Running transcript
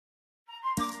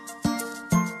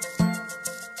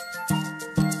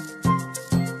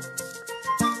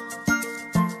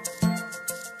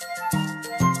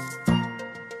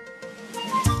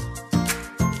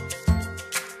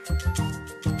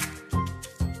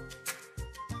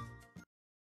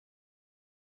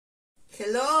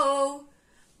Hello!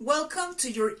 Welcome to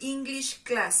your English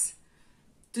class.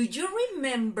 Do you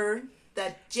remember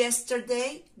that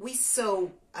yesterday we saw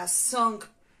a song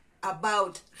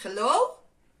about hello?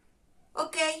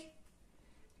 Okay,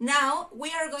 now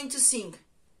we are going to sing.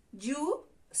 You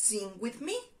sing with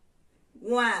me.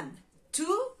 1,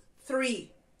 2,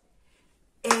 3.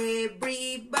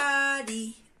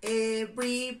 Everybody,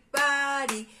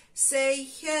 everybody, say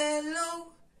hello,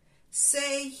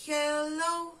 say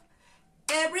hello.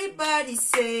 Everybody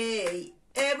say,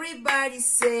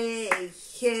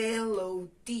 hello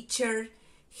teacher,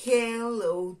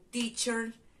 hello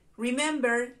teacher.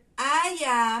 Remember, I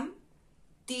am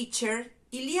teacher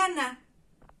Iliana.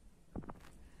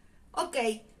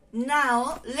 Okay,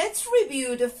 now let's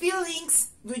review the feelings.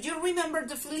 Do you remember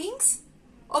the feelings?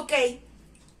 Okay,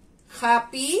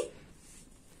 happy,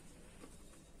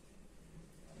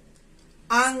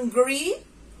 angry,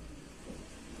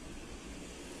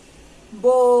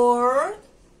 bored,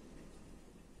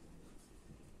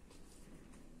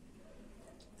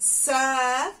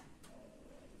 sad,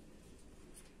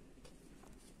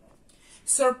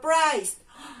 surprised.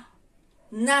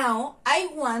 Now I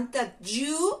want that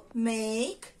you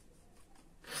make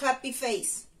happy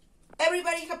face.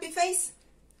 Everybody happy face?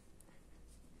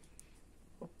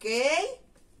 Okay.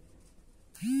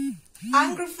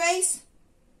 Angry face.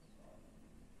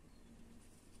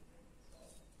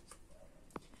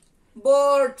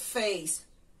 Bored face.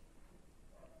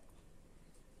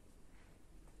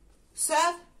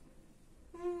 Sad.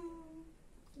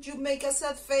 You make a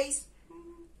sad face.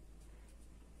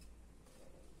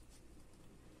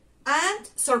 And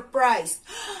surprised.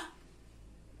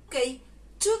 Okay,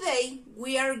 today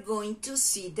we are going to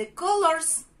see the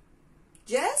colors.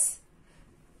 Yes?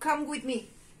 Come with me.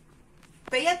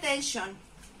 Pay attention.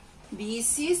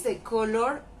 This is the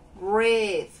color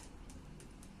red,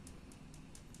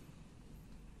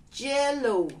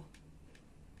 yellow,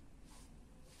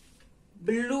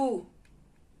 blue,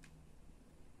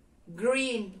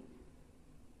 green,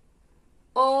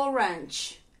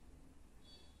 orange,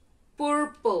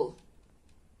 purple,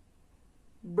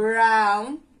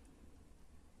 brown,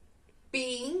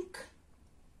 pink,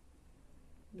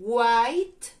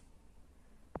 white,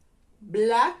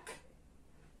 black,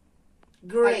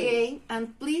 gray. Again,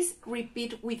 and please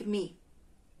repeat with me.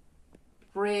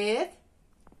 Red,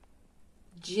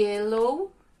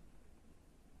 yellow,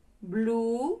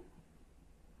 blue,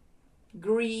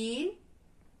 green,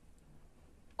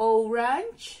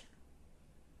 orange,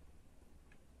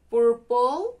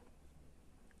 purple,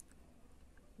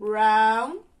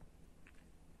 brown,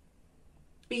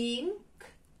 pink,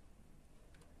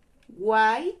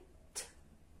 white,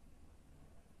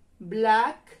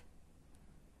 black,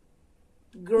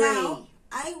 gray. Now,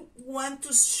 I want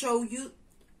to show you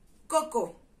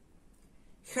Coco.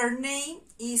 Her name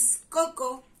is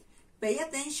Coco. Pay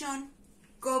attention.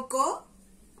 Coco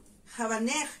have an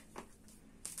egg.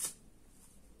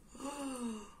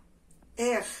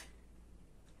 Egg.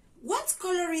 What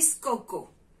color is Coco?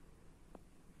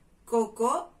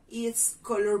 Coco is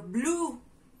color blue.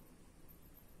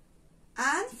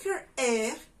 And her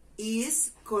egg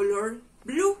is color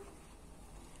blue.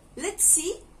 Let's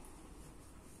see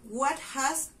what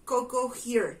has Coco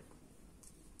here.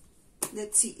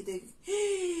 Let's see.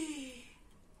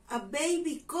 A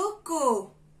baby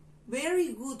Coco.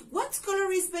 Very good. What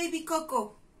color is baby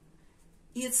Coco?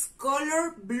 It's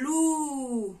color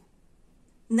blue.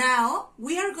 Now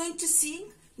we are going to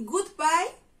sing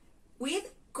goodbye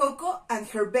with Coco and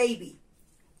her baby.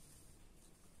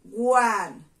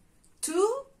 1,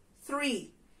 2,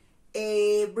 3.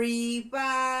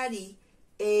 Everybody,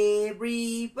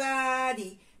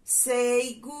 everybody,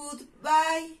 say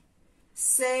goodbye.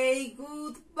 Say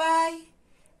goodbye.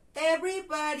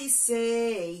 Everybody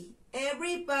say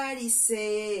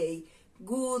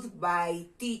goodbye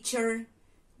teacher,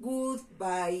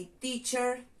 goodbye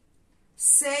teacher.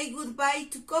 Say goodbye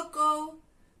to Coco.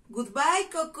 Goodbye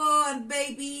Coco and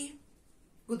baby.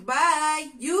 Goodbye.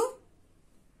 You?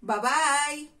 Bye-bye.